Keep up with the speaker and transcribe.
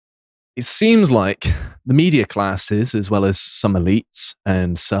it seems like the media classes, as well as some elites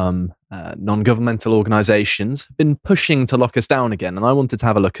and some non-governmental organizations, have been pushing to lock us down again. And I wanted to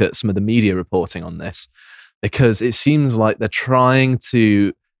have a look at some of the media reporting on this, because it seems like they're trying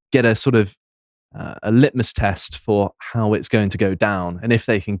to get a sort of a litmus test for how it's going to go down and if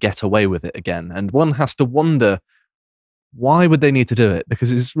they can get away with it again. And one has to wonder, why would they need to do it?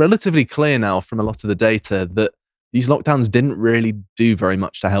 Because it's relatively clear now from a lot of the data that these lockdowns didn't really do very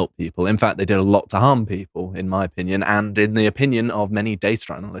much to help people. In fact, they did a lot to harm people, in my opinion, and in the opinion of many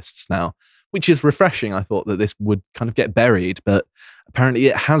data analysts now, which is refreshing. I thought that this would kind of get buried, but apparently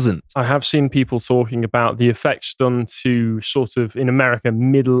it hasn't. I have seen people talking about the effects done to sort of, in America,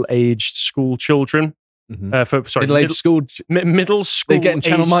 middle-aged school children. Middle-aged school? Middle school. They're getting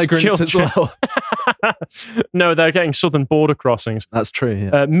channel migrants children. as well. No, they're getting southern border crossings. That's true,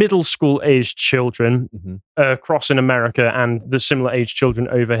 yeah. Middle school aged children crossing America, and the similar aged children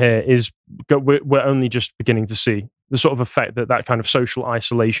over here we're only just beginning to see the sort of effect that kind of social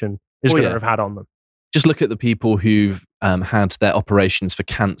isolation is going to have had on them. Just look at the people who've had their operations for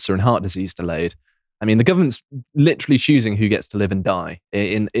cancer and heart disease delayed. I mean, the government's literally choosing who gets to live and die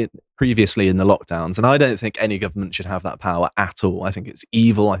previously in the lockdowns. And I don't think any government should have that power at all. I think it's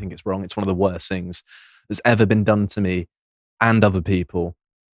evil. I think it's wrong. It's one of the worst things that's ever been done to me and other people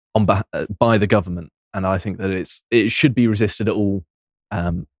by the government. And I think that it should be resisted at all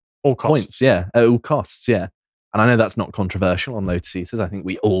costs. Points. Yeah, at all costs. Yeah. And I know that's not controversial on Lotus Eaters. I think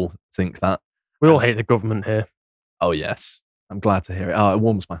we all think that. We all hate the government here. Oh, yes. I'm glad to hear it. Oh, it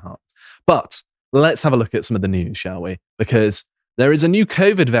warms my heart. But let's have a look at some of the news, shall we? Because there is a new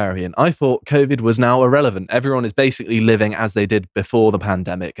COVID variant. I thought COVID was now irrelevant. Everyone is basically living as they did before the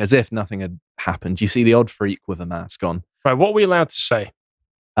pandemic, as if nothing had happened. You see the odd freak with a mask on. Right, what are we allowed to say?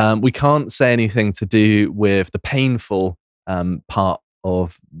 We can't say anything to do with the painful part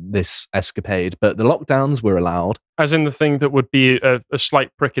of this escapade, but the lockdowns were allowed. As in the thing that would be a slight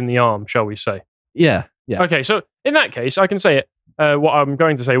prick in the arm, shall we say? Yeah. Okay, so in that case, I can say it. What I'm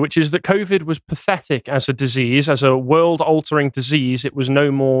going to say, which is that COVID was pathetic as a disease, as a world-altering disease. It was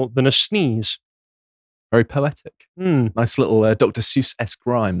no more than a sneeze. Very poetic. Nice little Dr. Seuss-esque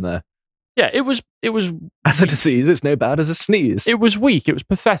rhyme there. Yeah, it was. As a disease, it's no bad as a sneeze. It was weak. It was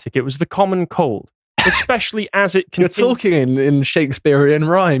pathetic. It was the common cold, especially as it continued. You're talking in Shakespearean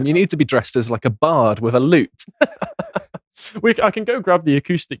rhyme. You need to be dressed as like a bard with a lute. I can go grab the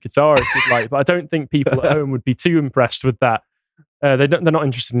acoustic guitar if you'd like, but I don't think people at home would be too impressed with that. They're not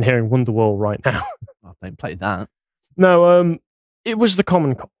interested in hearing Wonderwall right now. Well, don't play that. No, it was the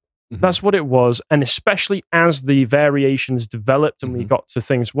common cold. That's what it was. And especially as the variations developed and we got to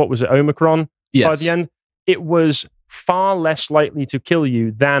things, what was it, Omicron? Yes. By the end, it was far less likely to kill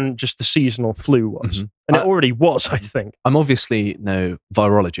you than just the seasonal flu was. And it already was, I think. I'm obviously no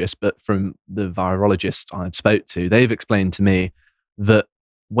virologist, but from the virologists I've spoke to, they've explained to me that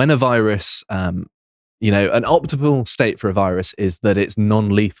when a virus, an optimal state for a virus is that it's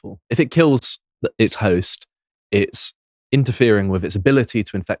non-lethal. If it kills its host, it's interfering with its ability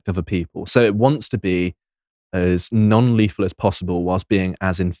to infect other people. So it wants to be as non-lethal as possible whilst being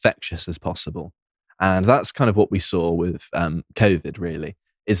as infectious as possible. And that's kind of what we saw with COVID, really,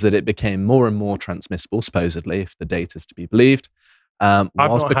 is that it became more and more transmissible, supposedly, if the data is to be believed,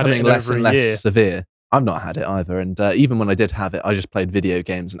 whilst becoming less and less severe. I've not had it either. And even when I did have it, I just played video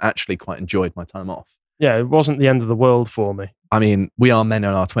games and actually quite enjoyed my time off. Yeah, it wasn't the end of the world for me. I mean, we are men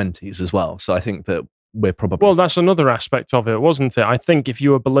in our 20s as well. So I think that we're probably... Well, that's another aspect of it, wasn't it? I think if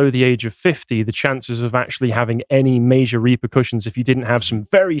you were below the age of 50, the chances of actually having any major repercussions if you didn't have some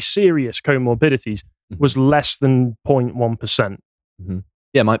very serious comorbidities was less than 0.1%.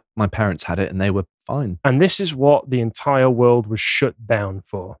 Yeah, my parents had it and they were fine. And this is what the entire world was shut down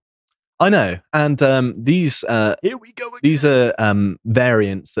for. I know. And these here we go again. These are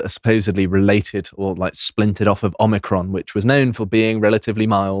variants that are supposedly related or like splintered off of Omicron, which was known for being relatively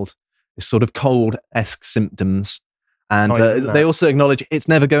mild. This sort of cold-esque symptoms. And they also acknowledge it's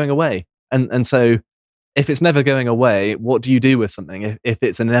never going away. And so if it's never going away, what do you do with something? If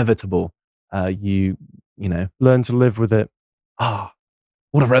it's inevitable, you know. Learn to live with it. Ah,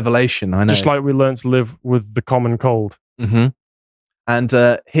 what a revelation, I know. Just like we learned to live with the common cold. And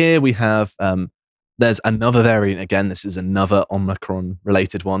here we have, there's another variant again. This is another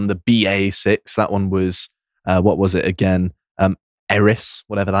Omicron-related one, the BA6. That one was, what was it again? Eris,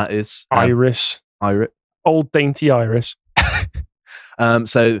 whatever that is. Iris. Old dainty Iris.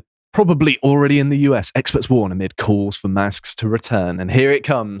 So probably already in the US, experts warn amid calls for masks to return. And here it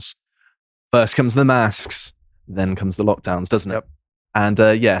comes. First comes the masks, then comes the lockdowns, doesn't it? Yep. And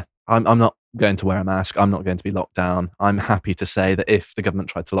I'm not going to wear a mask. I'm not going to be locked down. I'm happy to say that if the government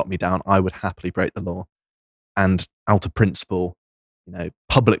tried to lock me down, I would happily break the law and out of principle,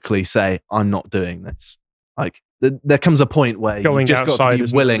 publicly say, I'm not doing this. Like, there comes a point where you've just got to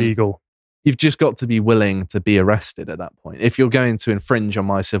be willing. Illegal. You've just got to be willing to be arrested at that point. If you're going to infringe on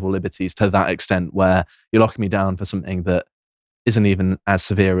my civil liberties to that extent where you're locking me down for something that isn't even as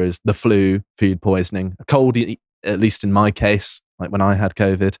severe as the flu, food poisoning, a cold, at least in my case, like when I had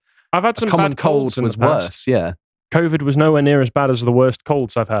COVID. I've had some common bad colds cold was in the past. worse, yeah. COVID was nowhere near as bad as the worst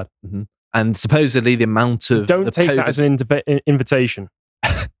colds I've had. Mm-hmm. And supposedly the amount of... Don't take COVID, that as an invitation.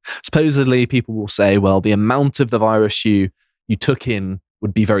 Supposedly people will say, well, the amount of the virus you took in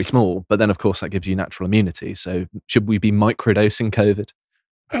would be very small, but then of course that gives you natural immunity. So should we be microdosing COVID?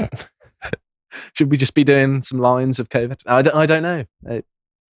 Should we just be doing some lines of COVID? I don't know.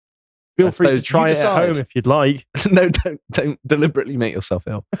 Feel free to try it at home if you'd like. No, don't deliberately make yourself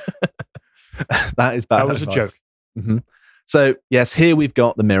ill. That is bad. That was advice. A joke. Mm-hmm. So yes, here we've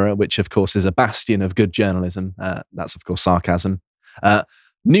got the Mirror, which of course is a bastion of good journalism. That's of course sarcasm.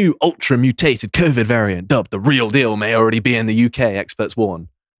 New ultra-mutated COVID variant dubbed the real deal may already be in the UK, experts warn.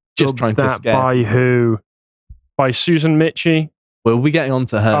 Just trying to scare. By who? By Susan Mitchie? We'll be getting on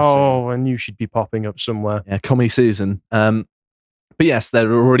to her soon. I knew she'd be popping up somewhere. Yeah, Commie Susan. But yes,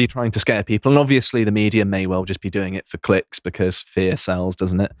 they're already trying to scare people, and obviously the media may well just be doing it for clicks because fear sells,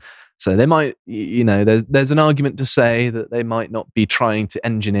 doesn't it? So they might, there's an argument to say that they might not be trying to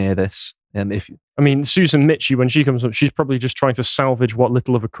engineer this. Susan Mitchie, when she comes up, she's probably just trying to salvage what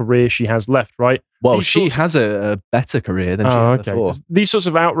little of a career she has left, right? Well, she has a better career than she had before. These sorts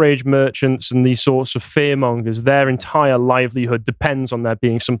of outrage merchants and these sorts of fearmongers, their entire livelihood depends on there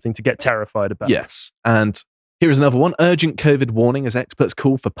being something to get terrified about. Yes, and here is another one. Urgent COVID warning as experts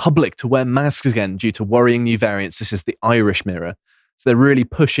call for public to wear masks again due to worrying new variants. This is the Irish Mirror. So they're really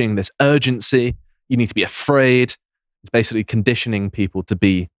pushing this urgency. You need to be afraid. It's basically conditioning people to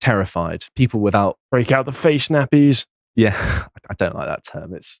be terrified. People without... Break out the face nappies. Yeah, I don't like that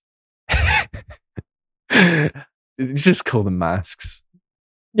term. It's... You just call them masks.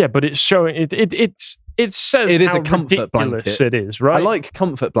 Yeah, but it's showing... It says it is how a comfort ridiculous blanket. It is, right? I like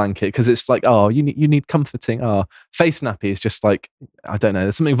comfort blanket because it's like, you need comforting. Face nappy is just like, I don't know,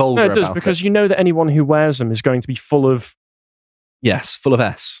 there's something vulgar about it. No, it does, because you know that anyone who wears them is going to be full of... Yes, full of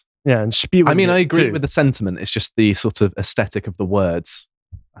S. Yeah, and spewing. I mean, I agree with the sentiment. It's just the sort of aesthetic of the words,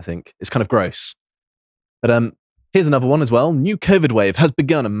 I think. It's kind of gross. But here's another one as well. New COVID wave has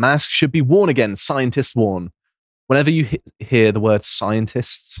begun and masks should be worn again, scientists warn. Whenever you hear the word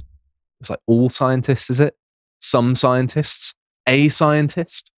scientists, it's like all scientists, is it? Some scientists? A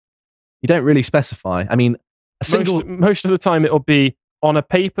scientist? You don't really specify. I mean, most of the time it'll be on a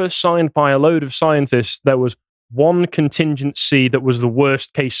paper signed by a load of scientists, there was one contingency that was the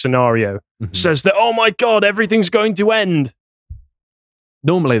worst case scenario. Mm-hmm. Says that, oh my God, everything's going to end.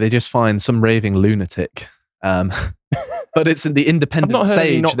 Normally they just find some raving lunatic. But it's in the independent I've not heard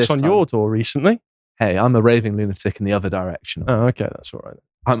sage any knocks this on time. your door recently. Hey, I'm a raving lunatic in the other direction. Oh, okay, that's all right.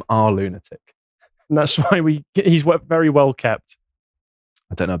 I'm our lunatic. And that's why he's very well kept.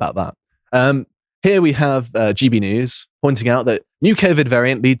 I don't know about that. Here we have GB News pointing out that new COVID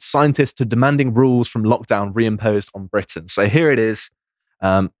variant leads scientists to demanding rules from lockdown reimposed on Britain. So here it is.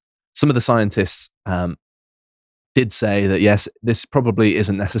 Some of the scientists did say that, yes, this probably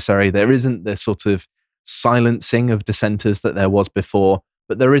isn't necessary. There isn't the sort of silencing of dissenters that there was before,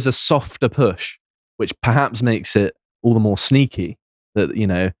 but there is a softer push, which perhaps makes it all the more sneaky that,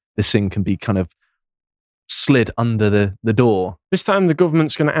 this thing can be kind of slid under the door. This time the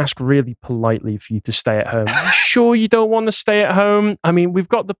government's going to ask really politely for you to stay at home. Are you sure you don't want to stay at home? I mean, we've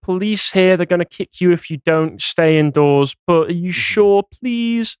got the police here. They're going to kick you if you don't stay indoors. But are you sure,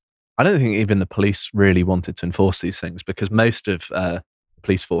 please? I don't think even the police really wanted to enforce these things because most of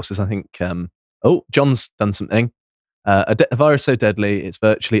police forces, I think... John's done something. A virus so deadly, it's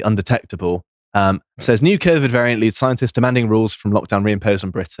virtually undetectable. Says new COVID variant leads scientists demanding rules from lockdown reimposed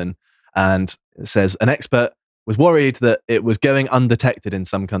on Britain. And it says an expert was worried that it was going undetected in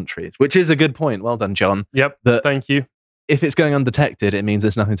some countries, which is a good point. Well done, John. Yep, thank you. If it's going undetected, it means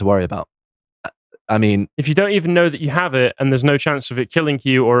there's nothing to worry about. I mean... If you don't even know that you have it and there's no chance of it killing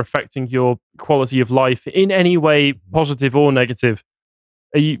you or affecting your quality of life in any way, positive or negative,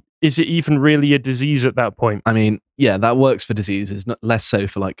 is it even really a disease at that point? I mean, yeah, that works for diseases, less so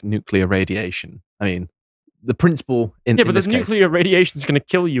for like nuclear radiation. I mean... The principle in but this the nuclear radiation is going to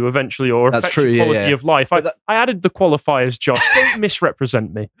kill you eventually or affect your quality of life. I added the qualifiers, Josh. Don't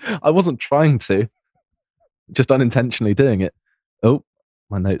misrepresent me. I wasn't trying to. Just unintentionally doing it. Oh,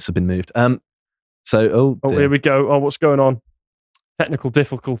 my notes have been moved. Here we go. Oh, what's going on? Technical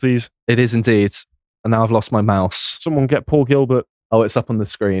difficulties. It is indeed. And now I've lost my mouse. Someone get Paul Gilbert. Oh, it's up on the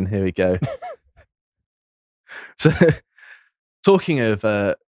screen. Here we go. So, talking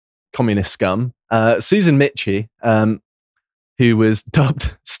of communist scum, Susan Michie, who was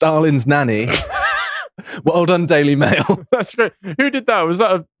dubbed Stalin's nanny. Well done, Daily Mail. That's great. Who did that? Was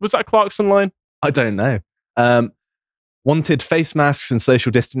that a Clarkson line? I don't know. Wanted face masks and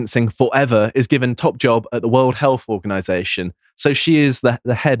social distancing forever, is given top job at the World Health Organization. So she is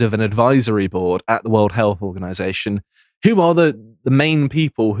the head of an advisory board at the World Health Organization. Who are the main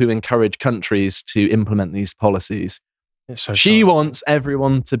people who encourage countries to implement these policies? So she wants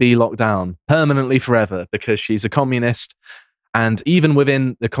everyone to be locked down permanently forever because she's a communist. And even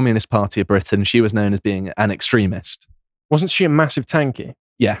within the Communist Party of Britain, she was known as being an extremist. Wasn't she a massive tanky?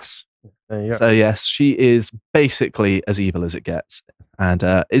 Yes. There you go. So yes, she is basically as evil as it gets. And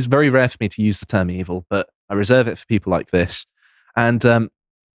it's very rare for me to use the term evil, but I reserve it for people like this. And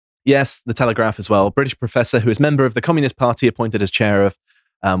yes, the Telegraph as well. British professor who is member of the Communist Party appointed as chair of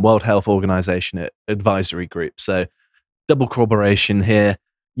World Health Organization advisory group. So double corroboration here.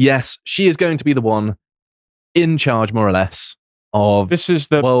 Yes, she is going to be the one in charge, more or less, of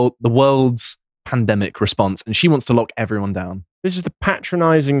the world's pandemic response, and she wants to lock everyone down. This is the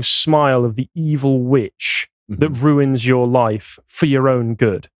patronizing smile of the evil witch that ruins your life for your own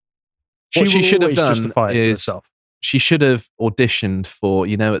good. What she should have done justify it to herself. She should have auditioned for,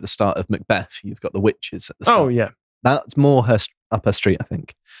 at the start of Macbeth, you've got the witches at the start. Oh, yeah. That's more up her street, I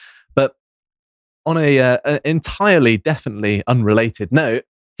think. But on a entirely, definitely unrelated note,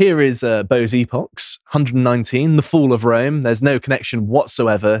 here is Bose Epoch's 119, The Fall of Rome. There's no connection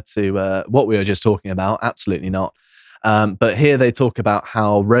whatsoever to what we were just talking about. Absolutely not. But here they talk about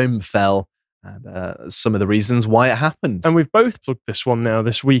how Rome fell and some of the reasons why it happened. And we've both plugged this one now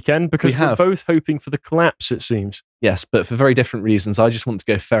this weekend because we're both hoping for the collapse, it seems. Yes, but for very different reasons. I just want to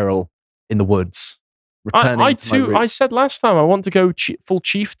go feral in the woods. I said last time I want to go full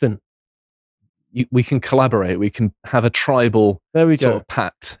chieftain. We can collaborate. We can have a tribal sort of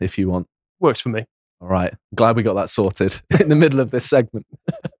pact if you want. Works for me. All right. Glad we got that sorted in the middle of this segment.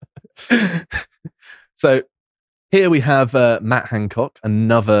 So here we have Matt Hancock,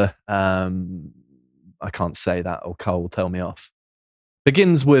 another, I can't say that or Carl will tell me off.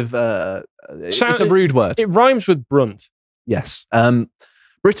 Begins with, it's a rude word. It rhymes with brunt. Yes.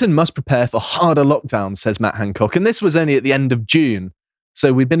 Britain must prepare for harder lockdowns, says Matt Hancock. And this was only at the end of June.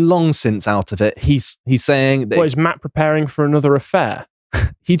 So we've been long since out of it. He's saying that... What, is Matt preparing for another affair?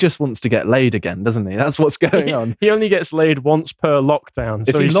 He just wants to get laid again, doesn't he? That's what's going on. He only gets laid once per lockdown.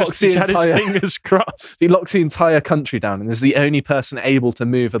 If So he's had his fingers crossed. If he locks the entire country down and is the only person able to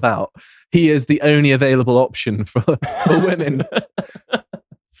move about, he is the only available option for women.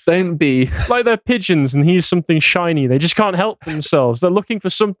 Don't be... Like they're pigeons and he's something shiny. They just can't help themselves. They're looking for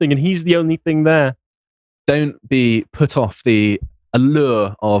something and he's the only thing there. Don't be put off the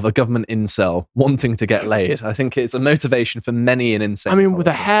allure of a government incel wanting to get laid. I think it's a motivation for many an insane. I mean, with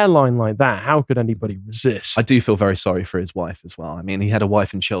a hairline like that, how could anybody resist? I do feel very sorry for his wife as well. I mean, he had a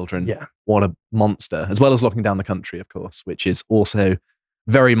wife and children. Yeah. What a monster. As well as locking down the country, of course, which is also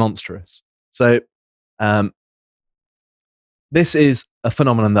very monstrous. So, this is a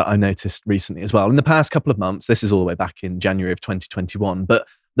phenomenon that I noticed recently as well. In the past couple of months, this is all the way back in January of 2021, but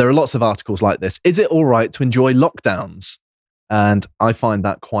there are lots of articles like this. Is it all right to enjoy lockdowns? And I find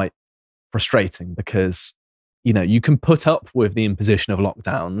that quite frustrating because, you can put up with the imposition of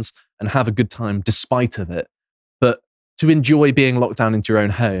lockdowns and have a good time despite of it. But to enjoy being locked down into your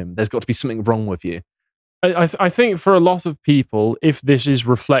own home, there's got to be something wrong with you. I think for a lot of people, if this is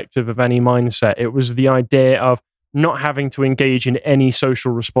reflective of any mindset, it was the idea of not having to engage in any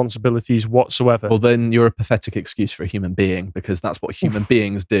social responsibilities whatsoever. Well, then you're a pathetic excuse for a human being because that's what human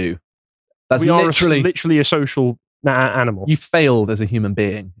beings do. That's literally a social animal. You failed as a human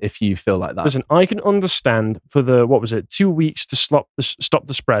being if you feel like that. Listen, I can understand for 2 weeks to stop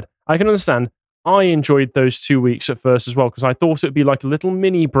the spread. I can understand. I enjoyed those 2 weeks at first as well because I thought it would be like a little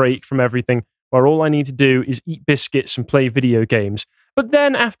mini break from everything where all I need to do is eat biscuits and play video games. But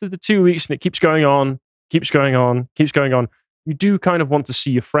then after the 2 weeks and it keeps going on, you do kind of want to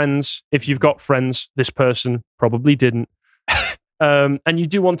see your friends. If you've got friends, this person probably didn't. And you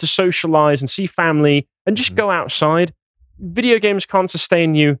do want to socialize and see family and just go outside. Video games can't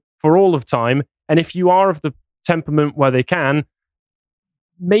sustain you for all of time. And if you are of the temperament where they can,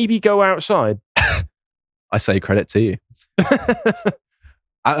 maybe go outside. I say credit to you.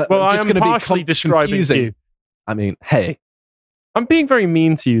 I am partially describing you. I mean, hey. I'm being very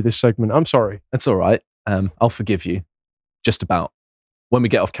mean to you this segment. I'm sorry. That's all right. I'll forgive you. Just about. When we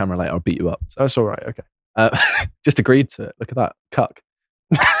get off camera later, I'll beat you up. So. That's all right. Okay. Just agreed to it. Look at that. Cuck.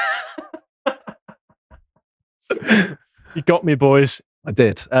 You got me, boys. I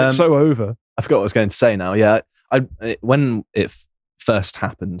did. It's so over. I forgot what I was going to say now. Yeah, when it first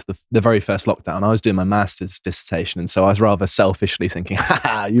happened, the very first lockdown, I was doing my master's dissertation, and so I was rather selfishly thinking,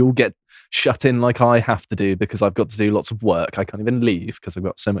 you'll get shut in like I have to do because I've got to do lots of work. I can't even leave because I've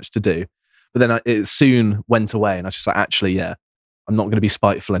got so much to do. But then it soon went away, and I was just like, actually, yeah, I'm not going to be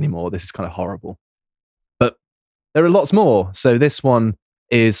spiteful anymore. This is kind of horrible. But there are lots more. So this one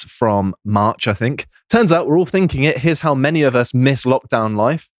is from March, I think. Turns out we're all thinking it. Here's how many of us miss lockdown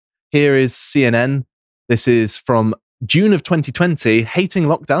life. Here is CNN. This is from June of 2020. Hating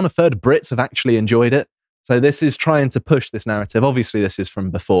lockdown, a third of Brits have actually enjoyed it. So this is trying to push this narrative. Obviously, this is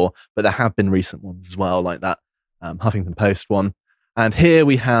from before, but there have been recent ones as well, like that Huffington Post one. And here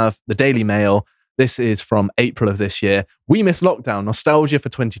we have the Daily Mail. This is from April of this year. We miss lockdown. Nostalgia for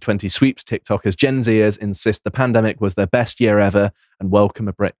 2020 sweeps TikTok as Gen Zers insist the pandemic was their best year ever and welcome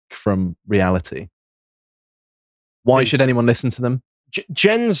a break from reality. Why should anyone listen to them?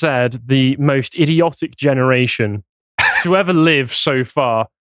 Gen Z, the most idiotic generation to ever live so far,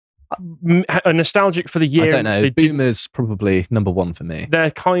 are nostalgic for the year. I don't know. Boomers probably number one for me.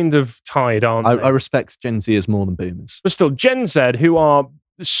 They're kind of tied, aren't they? I respect Gen Zers more than Boomers. But still, Gen Z, who are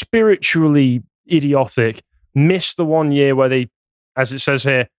spiritually idiotic, missed the 1 year where they, as it says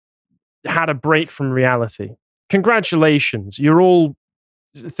here, had a break from reality. Congratulations. You're all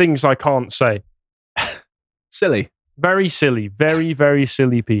things I can't say. Silly. Very silly. Very, very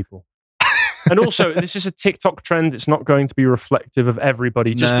silly people. And also, this is a TikTok trend. It's not going to be reflective of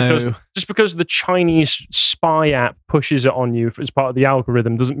everybody. Just because the Chinese spy app pushes it on you as part of the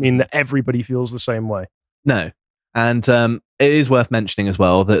algorithm doesn't mean that everybody feels the same way. No. And it is worth mentioning as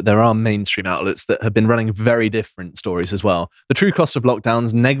well that there are mainstream outlets that have been running very different stories as well. The true cost of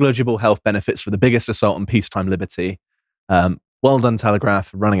lockdowns, negligible health benefits for the biggest assault on peacetime liberty. Well done, Telegraph,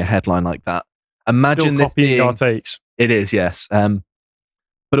 running a headline like that. Imagine Still this being our takes. It is, yes.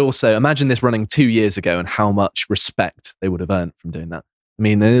 But also, imagine this running 2 years ago and how much respect they would have earned from doing that. I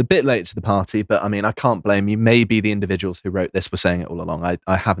mean, they're a bit late to the party, but I mean, I can't blame you. Maybe the individuals who wrote this were saying it all along.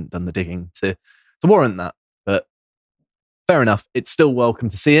 I haven't done the digging to warrant that, but fair enough. It's still welcome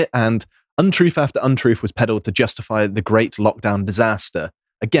to see it. And untruth after untruth was peddled to justify the great lockdown disaster.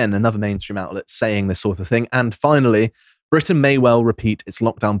 Again, another mainstream outlet saying this sort of thing. And finally, Britain may well repeat its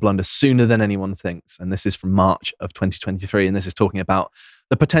lockdown blunder sooner than anyone thinks. And this is from March of 2023. And this is talking about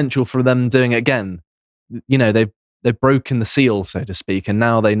the potential for them doing it again. You know, they've broken the seal, so to speak. And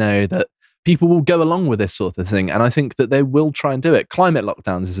now they know that people will go along with this sort of thing. And I think that they will try and do it. Climate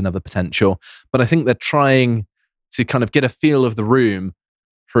lockdowns is another potential. But I think they're trying to kind of get a feel of the room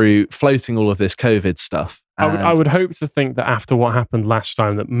through floating all of this COVID stuff. I would hope to think that after what happened last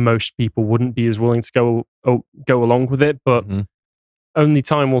time, that most people wouldn't be as willing to go along with it, but only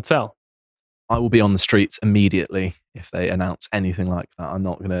time will tell. I will be on the streets immediately if they announce anything like that. I'm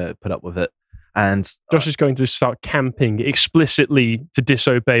not going to put up with it. And Josh is going to start camping explicitly to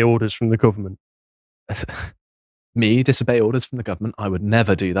disobey orders from the government. Me disobey orders from the government? I would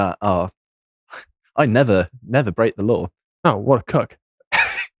never do that. I never break the law. Oh, what a cuck.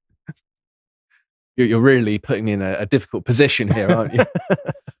 You're really putting me in a difficult position here, aren't you?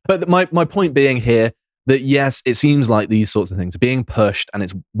 But my point being here that yes, it seems like these sorts of things are being pushed and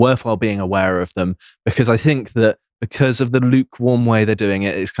it's worthwhile being aware of them, because I think that because of the lukewarm way they're doing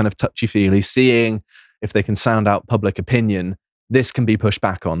it, it's kind of touchy-feely, seeing if they can sound out public opinion, this can be pushed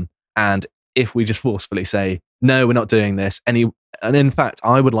back on. And if we just forcefully say, no, we're not doing this, and in fact,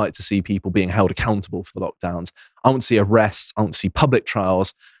 I would like to see people being held accountable for the lockdowns. I want to see arrests. I want to see public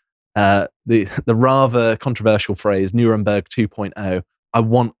trials. The rather controversial phrase Nuremberg 2.0. I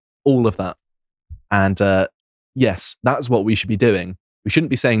want all of that. And yes, that's what we should be doing. We shouldn't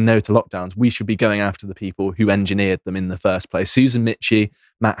be saying no to lockdowns. We should be going after the people who engineered them in the first place. Susan Michie,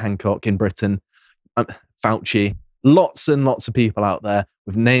 Matt Hancock in Britain, Fauci, lots and lots of people out there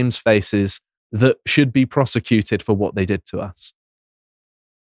with names, faces that should be prosecuted for what they did to us.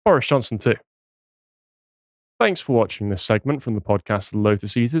 Boris Johnson too. Thanks for watching this segment from the podcast The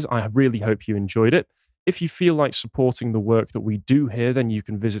Lotus Eaters. I really hope you enjoyed it. If you feel like supporting the work that we do here, then you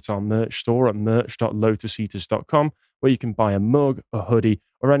can visit our merch store at merch.lotuseaters.com, where you can buy a mug, a hoodie,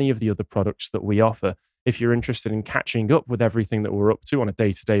 or any of the other products that we offer. If you're interested in catching up with everything that we're up to on a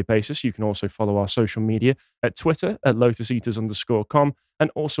day-to-day basis, you can also follow our social media at Twitter at lotuseaters_com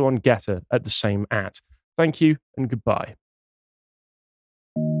and also on Getter at the same @. Thank you and goodbye.